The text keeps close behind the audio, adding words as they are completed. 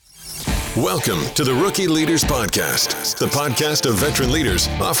Welcome to the Rookie Leaders Podcast, the podcast of veteran leaders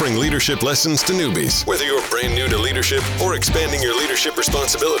offering leadership lessons to newbies. Whether you're brand new to leadership or expanding your leadership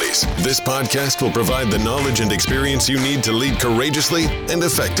responsibilities, this podcast will provide the knowledge and experience you need to lead courageously and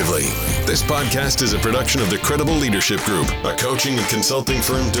effectively. This podcast is a production of the Credible Leadership Group, a coaching and consulting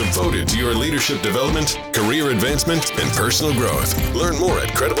firm devoted to your leadership development, career advancement, and personal growth. Learn more at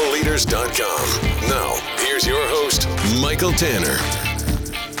CredibleLeaders.com. Now, here's your host, Michael Tanner.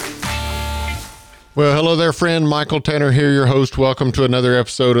 Well, hello there, friend. Michael Tanner here, your host. Welcome to another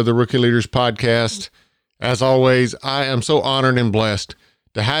episode of the Rookie Leaders Podcast. As always, I am so honored and blessed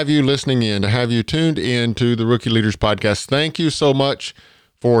to have you listening in, to have you tuned in to the Rookie Leaders Podcast. Thank you so much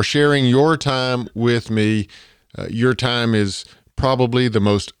for sharing your time with me. Your time is probably the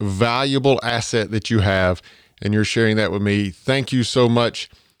most valuable asset that you have, and you're sharing that with me. Thank you so much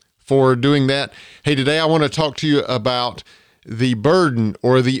for doing that. Hey, today I want to talk to you about the burden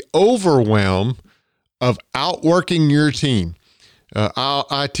or the overwhelm of outworking your team.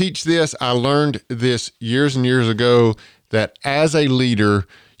 I teach this. I learned this years and years ago that as a leader,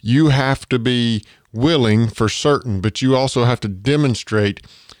 you have to be willing for certain, but you also have to demonstrate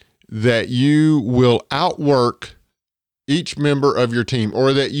that you will outwork each member of your team,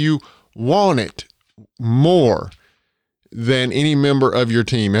 or that you want it more than any member of your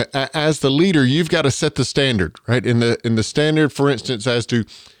team. As the leader, you've got to set the standard, right? In the standard, for instance, as to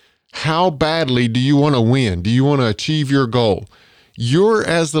how badly do you want to win? Do you want to achieve your goal?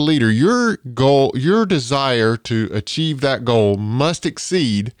 As the leader, your goal, your desire to achieve that goal must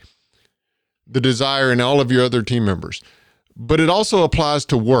exceed the desire in all of your other team members. But it also applies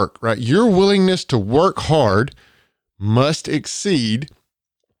to work, right? Your willingness to work hard must exceed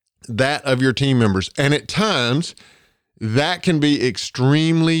that of your team members. And at times, that can be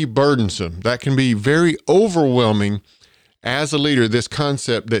extremely burdensome. That can be very overwhelming as a leader, this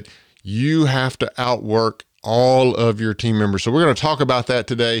concept that you have to outwork all of your team members. So we're going to talk about that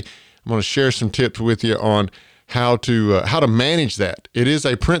today. I'm going to share some tips with you on how to manage that. It is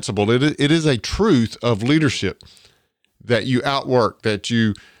a principle. It is a truth of leadership that you outwork, that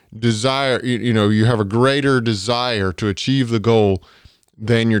you desire, you have a greater desire to achieve the goal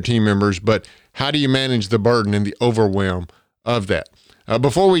than your team members. But how do you manage the burden and the overwhelm of that?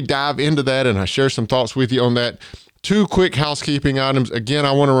 Before we dive into that, and I share some thoughts with you on that, two quick housekeeping items. Again,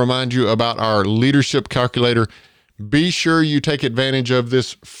 I want to remind you about our leadership calculator. Be sure you take advantage of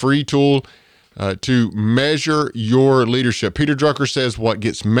this free tool to measure your leadership. Peter Drucker says, what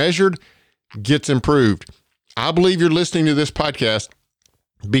gets measured gets improved. I believe you're listening to this podcast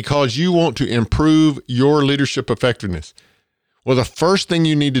because you want to improve your leadership effectiveness. Well, the first thing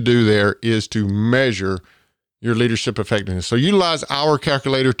you need to do there is to measure your leadership effectiveness. So utilize our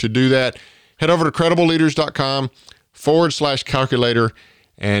calculator to do that. Head over to CredibleLeaders.com/calculator,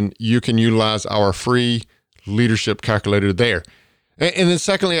 and you can utilize our free leadership calculator there. And then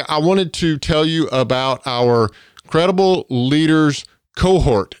secondly, I wanted to tell you about our Credible Leaders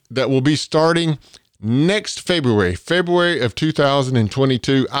cohort that will be starting next February of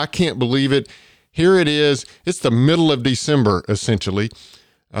 2022. I can't believe it. Here it is. It's the middle of December, essentially,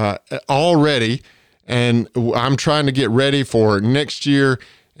 already. And I'm trying to get ready for next year.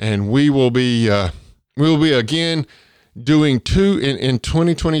 And we will be again doing in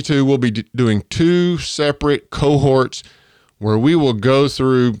 2022, we'll be doing two separate cohorts where we will go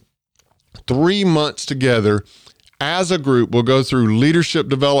through 3 months together as a group. We'll go through leadership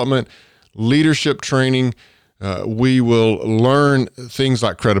development, leadership training. We will learn things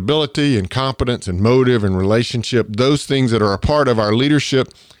like credibility and competence and motive and relationship, those things that are a part of our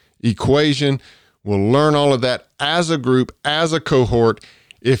leadership equation. We'll learn all of that as a group, as a cohort.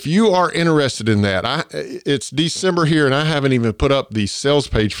 If you are interested in that, it's December here and I haven't even put up the sales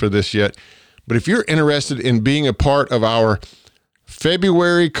page for this yet. But if you're interested in being a part of our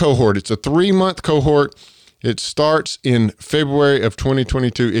February cohort, it's a 3-month cohort. It starts in February of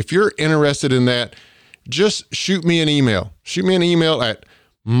 2022. If you're interested in that, just shoot me an email. Shoot me an email at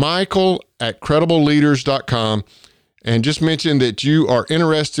michael@credibleleaders.com and just mention that you are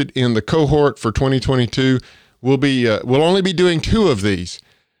interested in the cohort for 2022. We'll only be doing 2 of these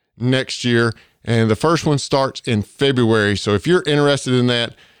next year, and the first one starts in February. So if you're interested in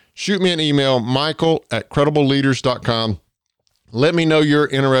that, shoot me an email, michael@credibleleaders.com. Let me know you're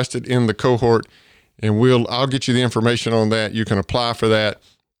interested in the cohort, and I'll get you the information on that. You can apply for that,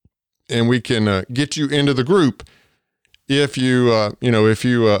 and we can get you into the group if you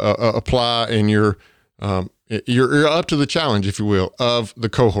apply and you're up to the challenge, if you will, of the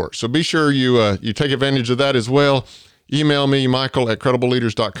cohort. So be sure you take advantage of that as well. Email me,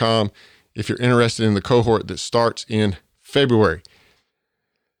 michael@credibleleaders.com, if you're interested in the cohort that starts in February.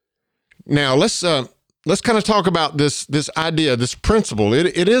 Now let's kind of talk about this idea, this principle.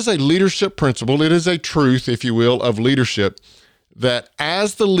 It is a leadership principle. It is a truth, if you will, of leadership, that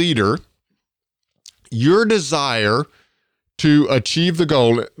as the leader, your desire to achieve the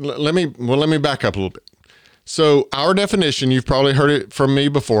goal. Let me back up a little bit. So our definition, you've probably heard it from me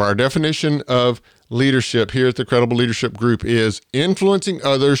before. Our definition of leadership here at the Credible Leadership Group is influencing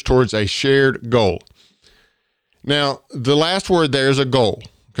others towards a shared goal. Now, the last word there is a goal.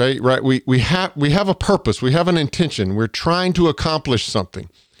 Okay, right? We have a purpose. We have an intention. We're trying to accomplish something.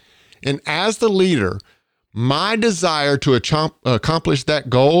 And as the leader, my desire to accomplish that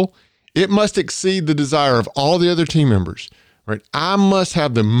goal, it must exceed the desire of all the other team members, right? I must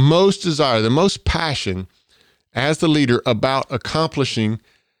have the most desire, the most passion as the leader about accomplishing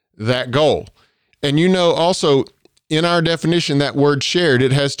that goal. And also in our definition, that word shared,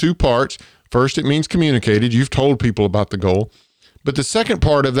 it has two parts. First, it means communicated. You've told people about the goal. But the second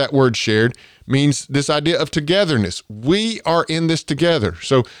part of that word shared means this idea of togetherness. We are in this together.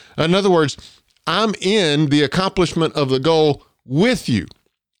 So in other words, I'm in the accomplishment of the goal with you,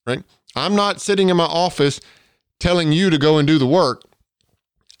 right? I'm not sitting in my office telling you to go and do the work.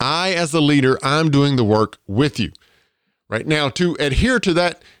 I, as the leader, I'm doing the work with you, right? Now, to adhere to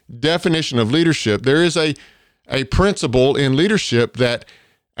that definition of leadership, there is a principle in leadership that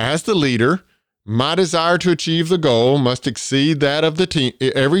as the leader, my desire to achieve the goal must exceed that of the team,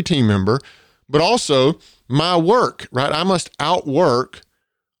 every team member, but also my work, right? I must outwork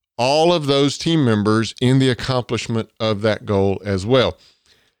all of those team members in the accomplishment of that goal as well.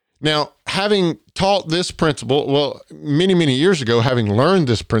 Now, having taught this principle, many, many years ago, having learned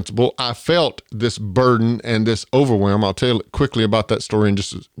this principle, I felt this burden and this overwhelm. I'll tell you quickly about that story in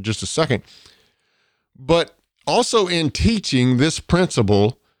just a second. But also in teaching this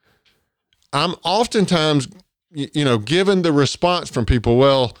principle, I'm oftentimes, given the response from people,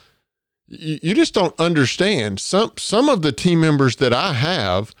 well, you just don't understand. Some of the team members that I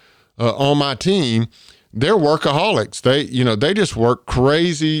have on my team, they're workaholics. They just work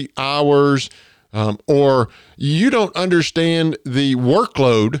crazy hours, or you don't understand the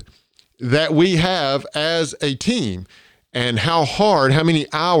workload that we have as a team and how many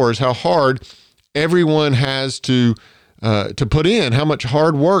hours, how hard everyone has to put in, how much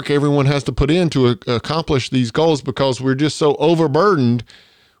hard work everyone has to put in to accomplish these goals, because we're just so overburdened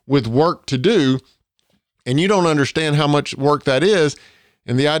with work to do. And you don't understand how much work that is.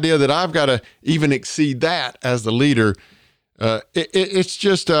 And the idea that I've got to even exceed that as the leader, it's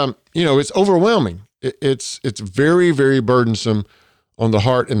just, it's overwhelming. It's very, very burdensome on the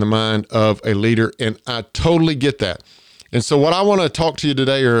heart and the mind of a leader. And I totally get that. And so what I want to talk to you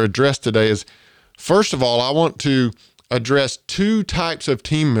today or address today is, first of all, I want to address two types of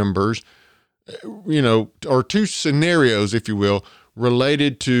team members, or two scenarios, if you will,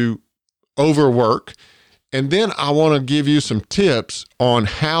 related to overwork. And then I want to give you some tips on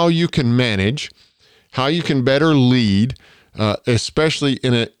how you can manage, how you can better lead, especially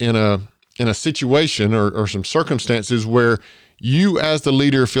in a situation or some circumstances where you as the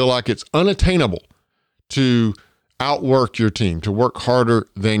leader feel like it's unattainable to outwork your team, to work harder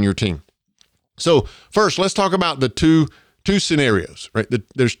than your team. So first, let's talk about the two scenarios, right?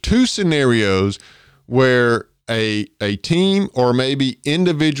 There's two scenarios where a team or maybe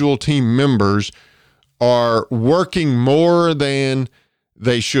individual team members are working more than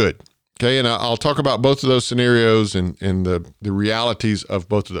they should. Okay. And I'll talk about both of those scenarios and the realities of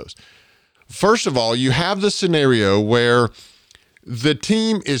both of those. First of all, you have the scenario where the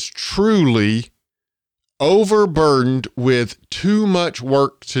team is truly overburdened with too much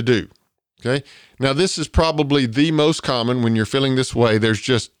work to do. Okay. Now, this is probably the most common when you're feeling this way. There's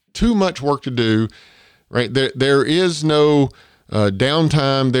just too much work to do, right? There is no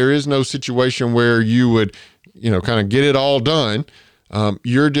downtime. There is no situation where you would, kind of get it all done.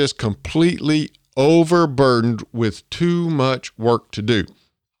 You're just completely overburdened with too much work to do.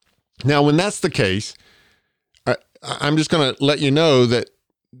 Now, when that's the case, I'm just going to let you know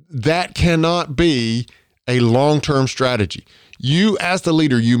that cannot be a long-term strategy. You, as the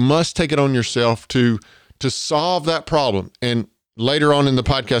leader, you must take it on yourself to solve that problem. And later on in the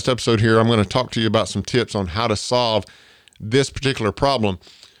podcast episode here, I'm going to talk to you about some tips on how to solve this particular problem.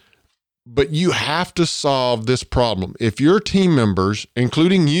 But you have to solve this problem. If your team members,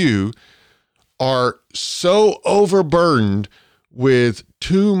 including you, are so overburdened with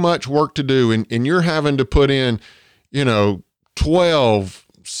too much work to do, and you're having to put in, 12,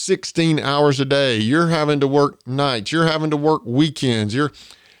 16 hours a day, you're having to work nights, you're having to work weekends, you're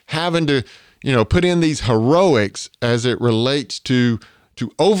having to, put in these heroics as it relates to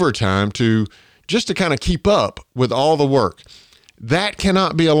overtime, to just to kind of keep up with all the work. that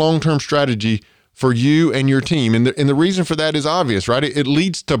cannot be a long-term strategy for you and your team. And the reason for that is obvious, right? It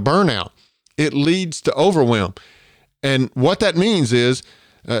leads to burnout. It leads to overwhelm. And what that means is,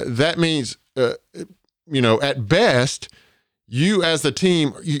 at best, you as the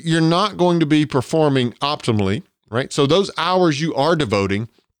team, you're not going to be performing optimally, right? So those hours you are devoting,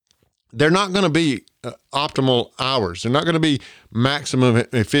 they're not going to be optimal hours. They're not going to be maximum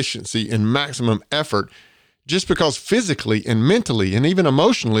efficiency and maximum effort, just because physically and mentally and even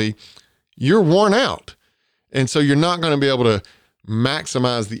emotionally, you're worn out. And so you're not going to be able to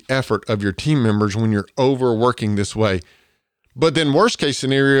maximize the effort of your team members when you're overworking this way. But then worst case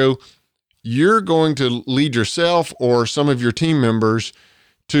scenario, you're going to lead yourself or some of your team members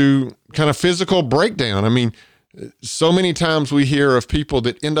to kind of physical breakdown. I mean, so many times we hear of people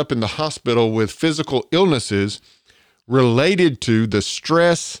that end up in the hospital with physical illnesses related to the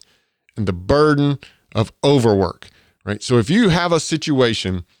stress and the burden of overwork, right? So if you have a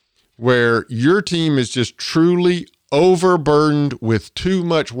situation where your team is just truly overburdened with too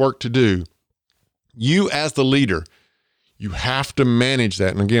much work to do, you as the leader, you have to manage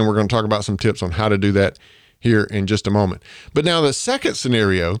that. And again, we're going to talk about some tips on how to do that here in just a moment. But now the second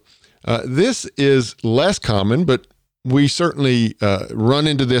scenario, this is less common, but we certainly run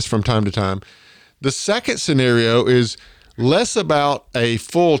into this from time to time. The second scenario is less about a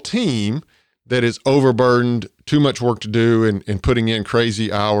full team that is overburdened, too much work to do and putting in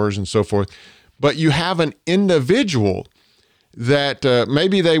crazy hours and so forth. But you have an individual that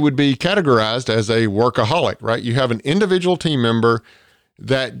maybe they would be categorized as a workaholic, right? You have an individual team member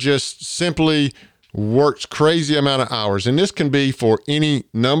that just simply works crazy amount of hours. And this can be for any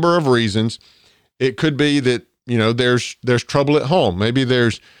number of reasons. It could be that, there's trouble at home. Maybe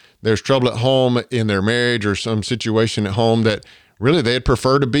there's trouble at home in their marriage or some situation at home that really they'd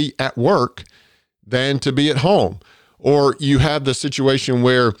prefer to be at work than to be at home. Or you have the situation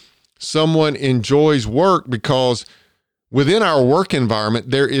where someone enjoys work because within our work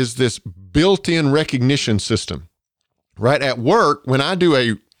environment, there is this built-in recognition system, right? At work, when I do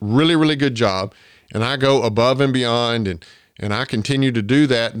a really, really good job and I go above and beyond and I continue to do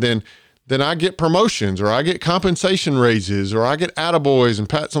that, then I get promotions or I get compensation raises or I get attaboys and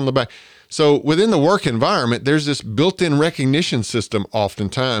pats on the back. So within the work environment, there's this built-in recognition system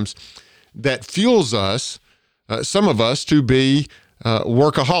oftentimes that fuels us, some of us, to be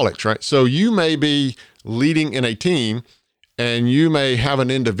workaholics, right? So you may be leading in a team and you may have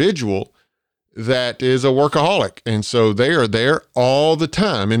an individual that is a workaholic. And so they are there all the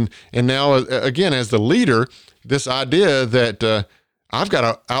time. And now, again, as the leader, this idea that I've got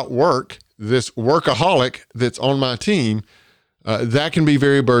to outwork this workaholic that's on my team, that can be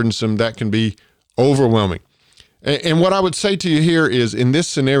very burdensome. That can be overwhelming. And what I would say to you here is, in this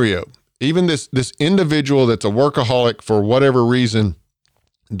scenario, even this individual that's a workaholic for whatever reason,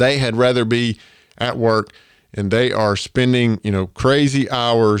 they had rather be at work and they are spending, crazy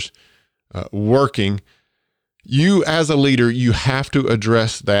hours working. You as a leader, you have to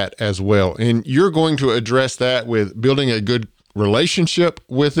address that as well. And you're going to address that with building a good relationship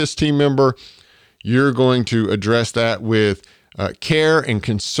with this team member. You're going to address that with care and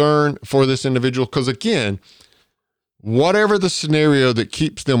concern for this individual. Because again, whatever the scenario that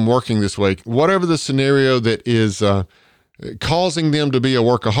keeps them working this way, whatever the scenario that is causing them to be a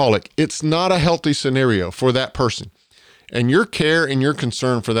workaholic, it's not a healthy scenario for that person. And your care and your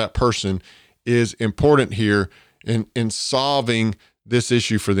concern for that person is important here in solving this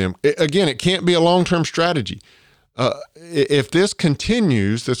issue for them. Again, it can't be a long-term strategy. If this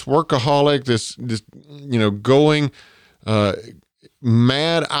continues, this workaholic, this going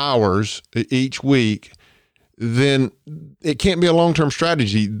mad hours each week, then it can't be a long-term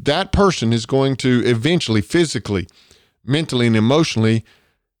strategy. That person is going to eventually physically, mentally, and emotionally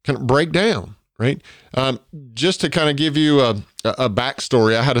kind of break down, right? Just to kind of give you a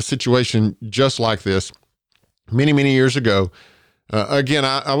backstory, I had a situation just like this many, many years ago. Again,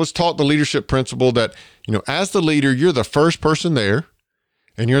 I was taught the leadership principle that, as the leader, you're the first person there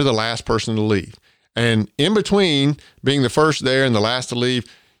and you're the last person to leave. And in between being the first there and the last to leave,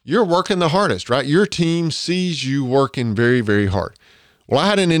 you're working the hardest, right? Your team sees you working very, very hard. Well, I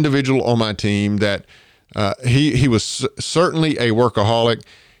had an individual on my team that he was certainly a workaholic.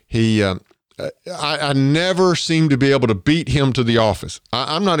 I never seemed to be able to beat him to the office.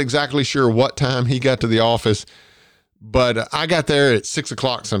 I'm not exactly sure what time he got to the office, but I got there at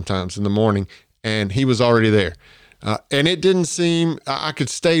 6:00 sometimes in the morning and he was already there. And it didn't seem I could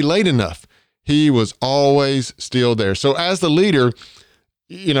stay late enough. He was always still there. So as the leader,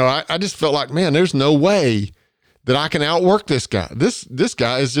 I just felt like, man, there's no way that I can outwork this guy. This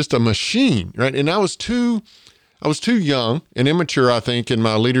guy is just a machine, right? And I was too I was too young and immature, I think, in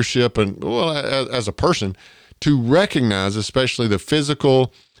my leadership and as a person to recognize, especially the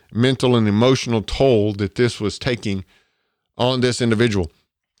physical, mental, and emotional toll that this was taking on this individual.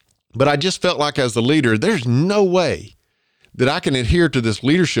 But I just felt like as the leader, there's no way that I can adhere to this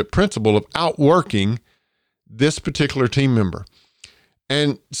leadership principle of outworking this particular team member.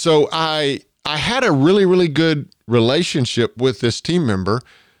 And so I had a really, really good relationship with this team member,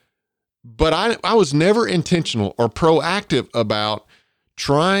 but I was never intentional or proactive about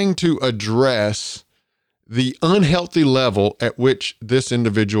trying to address the unhealthy level at which this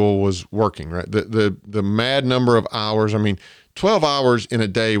individual was working, right? The mad number of hours. I mean, 12 hours in a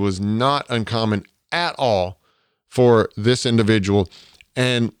day was not uncommon at all for this individual.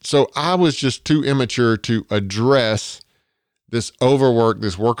 And so I was just too immature to address this overwork,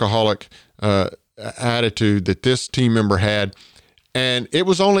 this workaholic attitude that this team member had. And it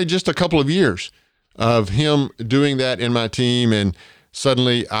was only just a couple of years of him doing that in my team. And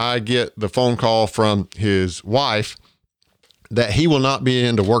suddenly I get the phone call from his wife that he will not be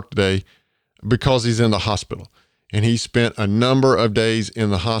into work today because he's in the hospital. And he spent a number of days in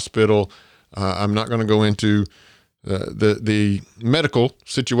the hospital. I'm not going to go into the medical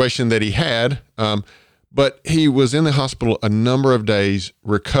situation that he had, but he was in the hospital a number of days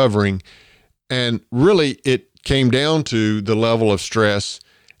recovering. And really, it came down to the level of stress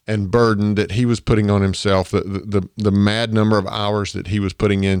and burden that he was putting on himself, the mad number of hours that he was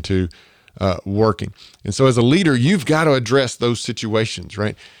putting into working. And so as a leader, you've got to address those situations,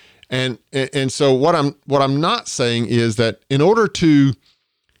 right? And so what I'm not saying is that in order to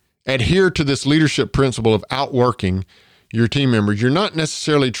adhere to this leadership principle of outworking your team members, you're not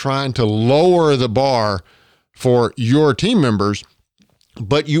necessarily trying to lower the bar for your team members,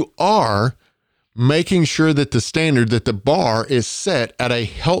 but you are making sure that the bar is set at a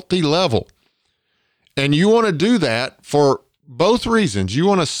healthy level. And you want to do that for both reasons. You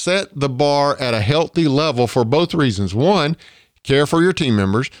want to set the bar at a healthy level for both reasons. One, care for your team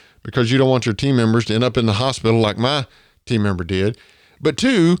members, because you don't want your team members to end up in the hospital like my team member did. But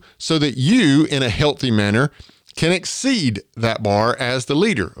two, so that you, in a healthy manner, can exceed that bar as the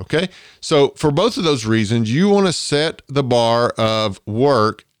leader, okay? So for both of those reasons, you want to set the bar of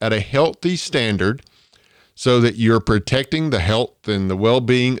work at a healthy standard so that you're protecting the health and the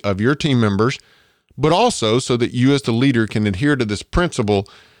well-being of your team members, but also so that you as the leader can adhere to this principle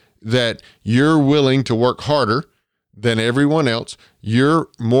that you're willing to work harder than everyone else. You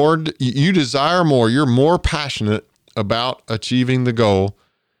desire more, you're more passionate about achieving the goal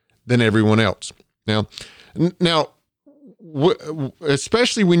than everyone else. Now,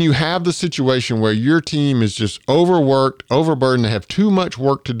 especially when you have the situation where your team is just overworked, overburdened, they have too much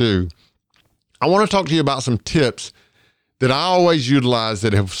work to do, I want to talk to you about some tips that I always utilize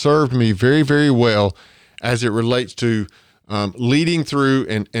that have served me very, very well as it relates to leading through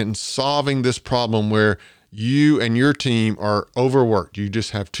and solving this problem where you and your team are overworked. You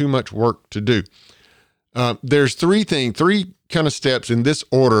just have too much work to do. There's three kind of steps in this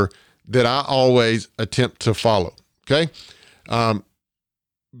order that I always attempt to follow. Okay.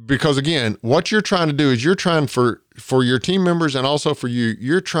 Because again, what you're trying to do is you're trying for your team members and also for you,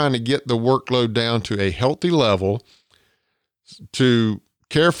 you're trying to get the workload down to a healthy level to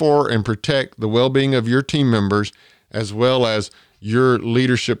care for and protect the well-being of your team members, as well as your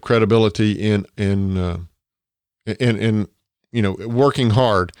leadership credibility in working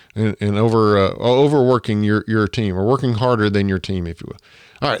hard and overworking your team, or working harder than your team, if you will.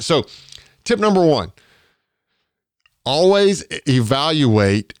 All right. So tip number one, always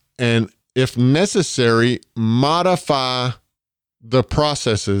evaluate and, if necessary, modify the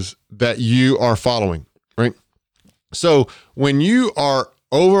processes that you are following, right? So when you are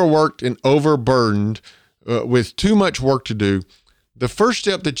overworked and overburdened with too much work to do, the first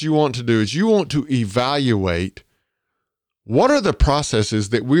step that you want to do is you want to evaluate what are the processes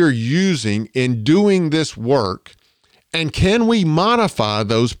that we're using in doing this work, and can we modify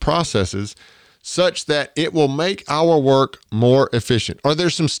those processes such that it will make our work more efficient? Are there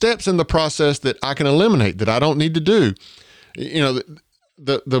some steps in the process that I can eliminate that I don't need to do? You know,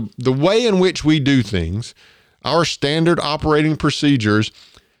 the way in which we do things, our standard operating procedures,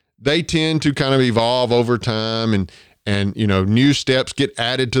 they tend to kind of evolve over time, and new steps get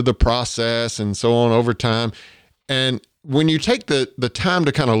added to the process and so on over time. And when you take the time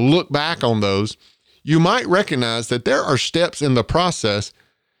to kind of look back on those, you might recognize that there are steps in the process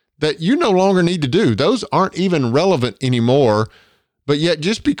that you no longer need to do. Those aren't even relevant anymore. But yet,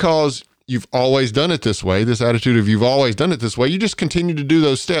 just because you've always done it this way, this attitude of you've always done it this way, you just continue to do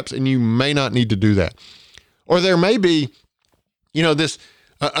those steps, and you may not need to do that. Or there may be,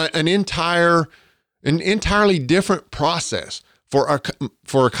 an entire an entirely different process for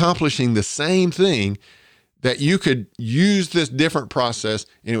accomplishing the same thing, that you could use this different process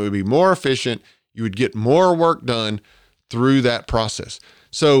and it would be more efficient. You would get more work done through that process.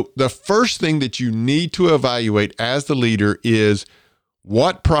 So the first thing that you need to evaluate as the leader is,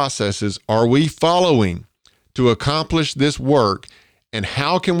 what processes are we following to accomplish this work, and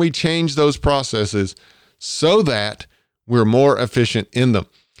how can we change those processes so that we're more efficient in them?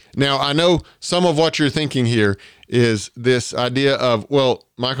 Now, I know some of what you're thinking here is this idea of, well,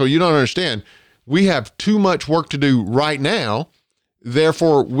 Michael, you don't understand. We have too much work to do right now.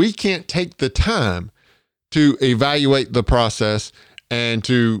 Therefore, we can't take the time to evaluate the process and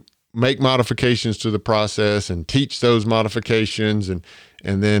to make modifications to the process and teach those modifications and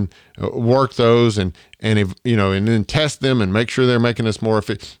then work those and then test them and make sure they're making us more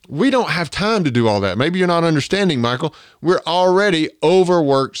efficient. We don't have time to do all that. Maybe you're not understanding, Michael. We're already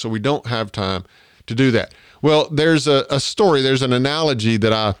overworked, so we don't have time to do that. Well, there's a story, there's an analogy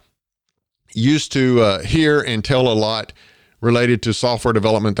that I used to hear and tell a lot related to software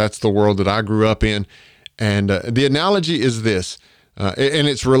development. That's the world that I grew up in. And the analogy is this, and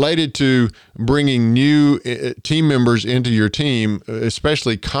it's related to bringing new team members into your team,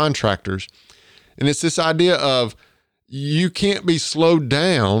 especially contractors. And it's this idea of, you can't be slowed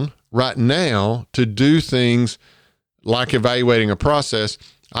down right now to do things like evaluating a process.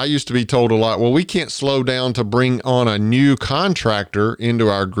 I used to be told a lot, well, we can't slow down to bring on a new contractor into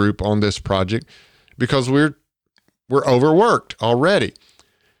our group on this project because we're overworked already.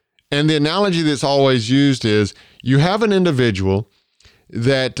 And the analogy that's always used is, you have an individual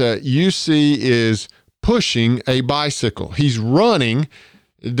that you see is pushing a bicycle. He's running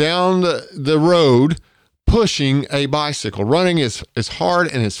down the road, pushing a bicycle, running as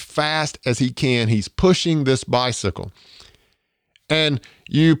hard and as fast as he can. He's pushing this bicycle. And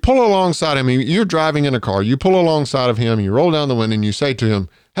you pull alongside him. You're driving in a car. You pull alongside of him, you roll down the window and you say to him,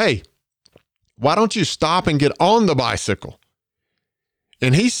 hey, why don't you stop and get on the bicycle?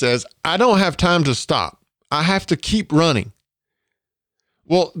 And he says, I don't have time to stop. I have to keep running.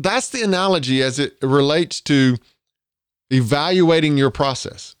 Well, that's the analogy as it relates to evaluating your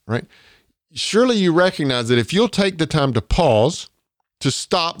process, right? Surely you recognize that if you'll take the time to pause, to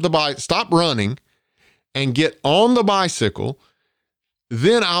stop running and get on the bicycle,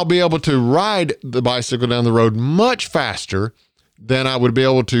 then I'll be able to ride the bicycle down the road much faster than I would be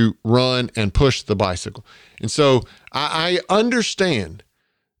able to run and push the bicycle. And so I understand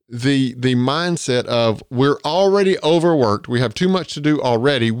the mindset of, we're already overworked. We have too much to do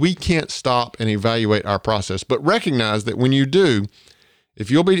already. We can't stop and evaluate our process. But recognize that when you do, if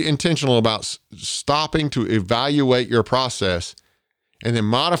you'll be intentional about stopping to evaluate your process and then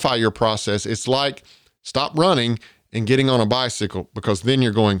modify your process, it's like stop running and getting on a bicycle, because then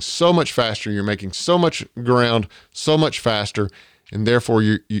you're going so much faster. You're making so much ground so much faster. And therefore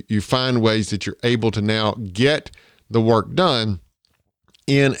you find ways that you're able to now get the work done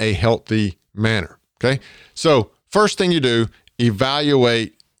in a healthy manner. Okay. So first thing you do,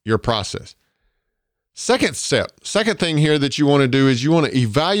 evaluate your process. Second thing here that you want to do is you want to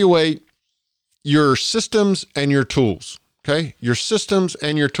evaluate your systems and your tools. Okay. Your systems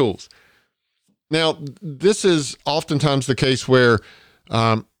and your tools. Now, this is oftentimes the case where,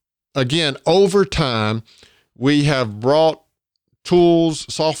 again, over time, we have brought tools,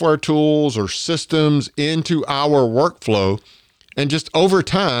 software tools or systems into our workflow. And just over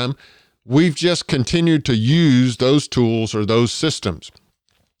time, we've just continued to use those tools or those systems.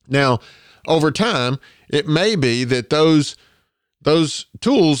 Now, over time, it may be that those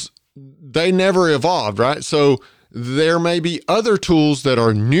tools, they never evolved, right? So there may be other tools that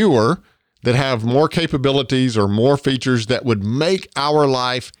are newer, that have more capabilities or more features that would make our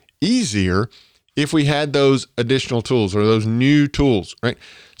life easier if we had those additional tools or those new tools, right?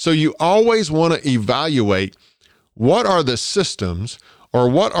 So you always want to evaluate, what are the systems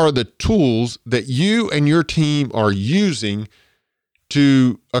or what are the tools that you and your team are using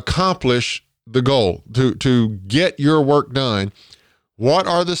to accomplish the goal, to get your work done. What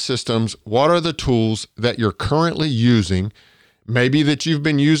are the systems? What are the tools that you're currently using? Maybe that you've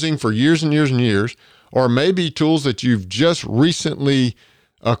been using for years and years and years, or maybe tools that you've just recently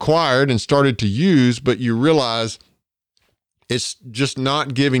acquired and started to use, but you realize it's just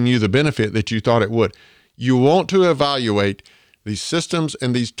not giving you the benefit that you thought it would. You want to evaluate these systems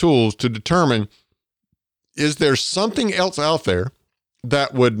and these tools to determine, is there something else out there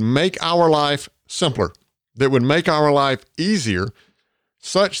that would make our life simpler, that would make our life easier,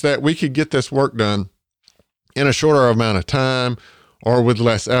 such that we could get this work done in a shorter amount of time or with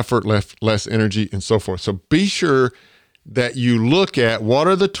less effort, less energy, and so forth. So be sure that you look at, what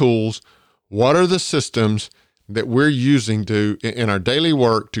are the tools, What are the systems that we're using in our daily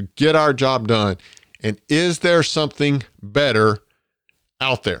work to get our job done? And is there something better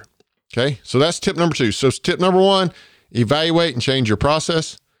out there? Okay, so that's tip number 2. So tip number 1, evaluate and change your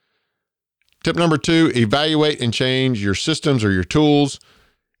process. Tip number 2, evaluate and change your systems or your tools.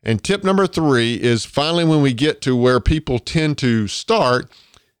 And tip number 3 is finally when we get to where people tend to start,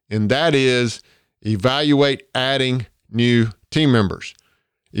 and that is evaluate adding new team members.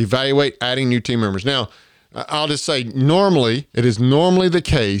 Evaluate adding new team members. Now, I'll just say it is normally the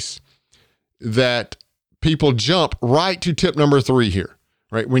case that people jump right to tip number 3 here,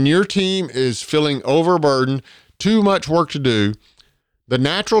 right? When your team is feeling overburdened, too much work to do, the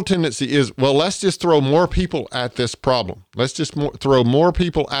natural tendency is, well, let's just throw more people at this problem. Let's just throw more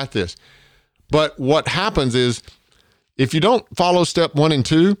people at this. But what happens is, if you don't follow step 1 and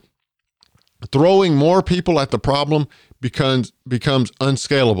 2, throwing more people at the problem becomes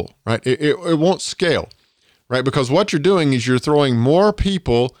unscalable, right? It won't scale, right? Because what you're doing is you're throwing more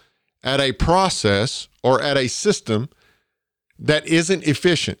people at a process or at a system that isn't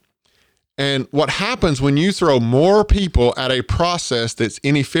efficient. And what happens when you throw more people at a process that's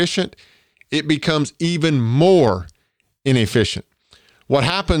inefficient, it becomes even more inefficient. What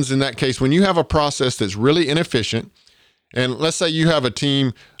happens in that case, when you have a process that's really inefficient, and let's say you have a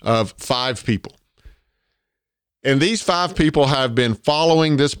team of 5 people, and these 5 people have been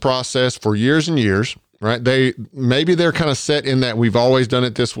following this process for years and years, right? Maybe they're kind of set in that we've always done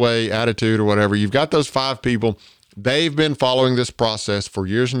it this way attitude or whatever. You've got those 5 people. They've been following this process for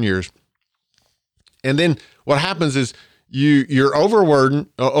years and years. And then what happens is you're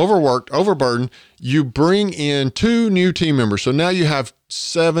overworked, overburdened. You bring in 2 new team members. So now you have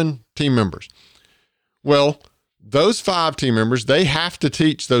 7 team members. Well, those 5 team members, they have to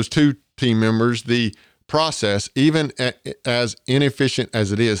teach those 2 team members the process, even as inefficient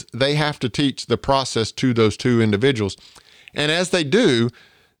as it is. They have to teach the process to those 2 individuals. And as they do,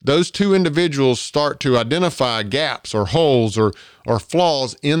 those 2 individuals start to identify gaps or holes or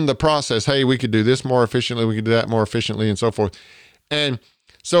flaws in the process. Hey, we could do this more efficiently. We could do that more efficiently, and so forth. And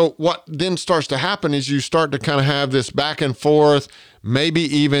so what then starts to happen is you start to kind of have this back and forth. Maybe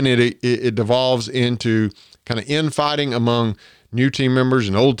even it devolves into kind of infighting among new team members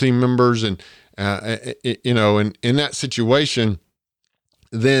and old team members. And, and in that situation,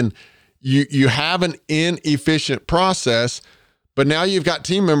 then you have an inefficient process, but now you've got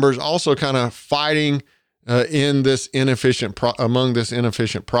team members also kind of fighting among this inefficient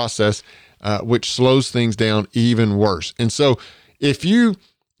process, which slows things down even worse. And so if you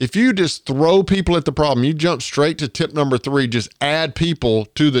just throw people at the problem, you jump straight to tip number 3, just add people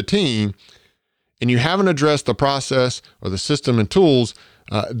to the team, and you haven't addressed the process or the system and tools,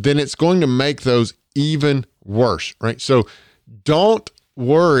 then it's going to make those even worse, right? So don't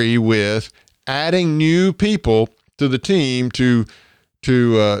worry with adding new people to the team to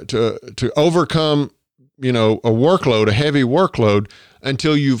overcome, a heavy workload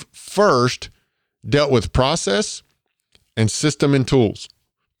until you've first dealt with process and system and tools.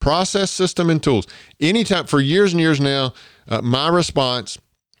 Process, system, and tools. Anytime, for years and years now, my response,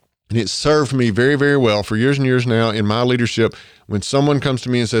 and it's served me very, very well for years and years now in my leadership, when someone comes to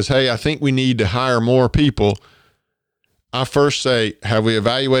me and says, hey, I think we need to hire more people, I first say, have we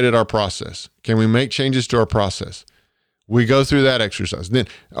evaluated our process? Can we make changes to our process? We go through that exercise. Then,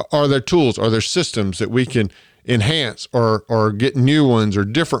 are there tools? Are there systems that we can enhance or get new ones or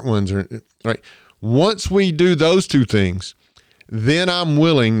different ones? Right? Once we do those 2 things, then I'm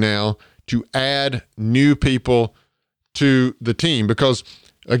willing now to add new people to the team. Because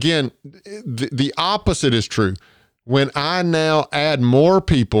again, the opposite is true. When I now add more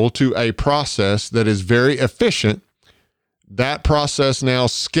people to a process that is very efficient, that process now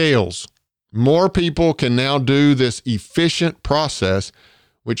scales. More people can now do this efficient process,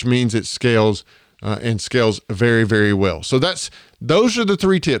 which means it scales and scales very, very well. So those are the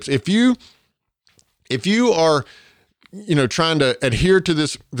 3 tips. If you are trying to adhere to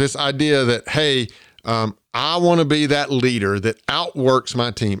this idea that, hey, I want to be that leader that outworks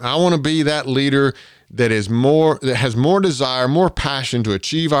my team. I want to be that leader that has more desire, more passion to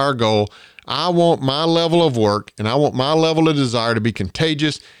achieve our goal. I want my level of work and I want my level of desire to be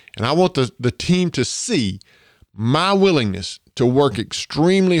contagious, and I want the team to see my willingness to work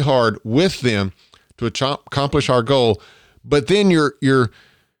extremely hard with them to accomplish our goal. But then you're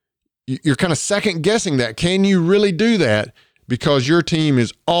kind of second guessing that. Can you really do that? Because your team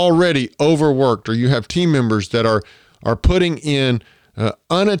is already overworked, or you have team members that are putting in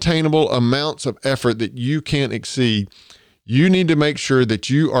unattainable amounts of effort that you can't exceed. You need to make sure that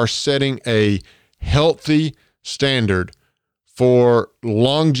you are setting a healthy standard for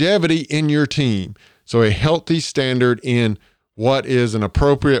longevity in your team. So a healthy standard in what is an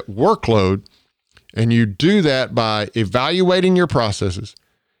appropriate workload. And you do that by evaluating your processes,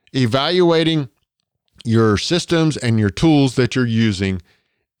 evaluating your systems and your tools that you're using,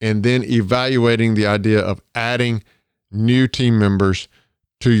 and then evaluating the idea of adding new team members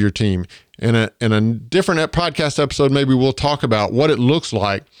to your team. In a different podcast episode, maybe we'll talk about what it looks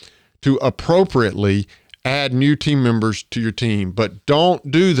like to appropriately add new team members to your team. But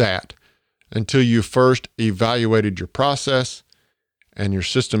don't do that until you first evaluated your process and your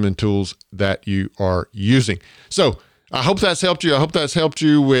system and tools that you are using. So I hope that's helped you. I hope that's helped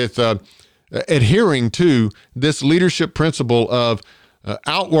you with adhering to this leadership principle of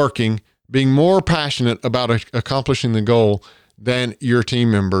outworking, being more passionate about accomplishing the goal than your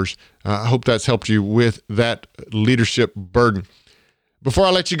team members. I hope that's helped you with that leadership burden. Before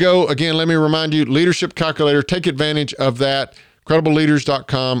I let you go, again, let me remind you, Leadership Calculator, take advantage of that.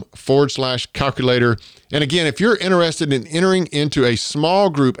 credibleleaders.com/calculator. And again, if you're interested in entering into a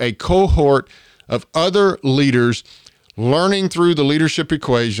small group, a cohort of other leaders, learning through the leadership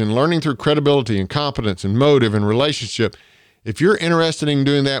equation, learning through credibility and competence and motive and relationship, if you're interested in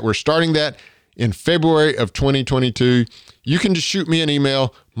doing that, we're starting that in February of 2022. You can just shoot me an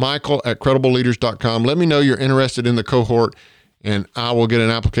email, michael@credibleleaders.com. Let me know you're interested in the cohort, and I will get an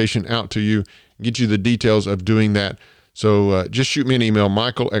application out to you, get you the details of doing that. So just shoot me an email,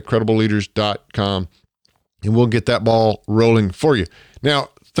 michael@credibleleaders.com, and we'll get that ball rolling for you.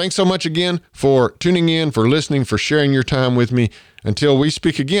 Now, thanks so much again for tuning in, for listening, for sharing your time with me. Until we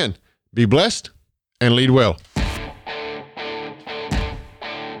speak again, be blessed and lead well.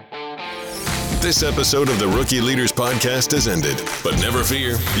 This episode of the Rookie Leaders Podcast has ended, but never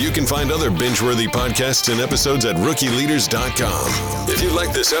fear, you can find other binge-worthy podcasts and episodes at rookieleaders.com. If you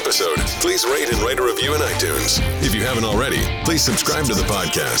like this episode, please rate and write a review in iTunes. If you haven't already, please subscribe to the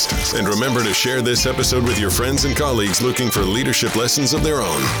podcast. And remember to share this episode with your friends and colleagues looking for leadership lessons of their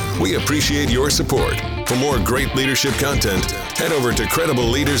own. We appreciate your support. For more great leadership content, head over to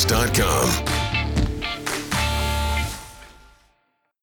credibleleaders.com.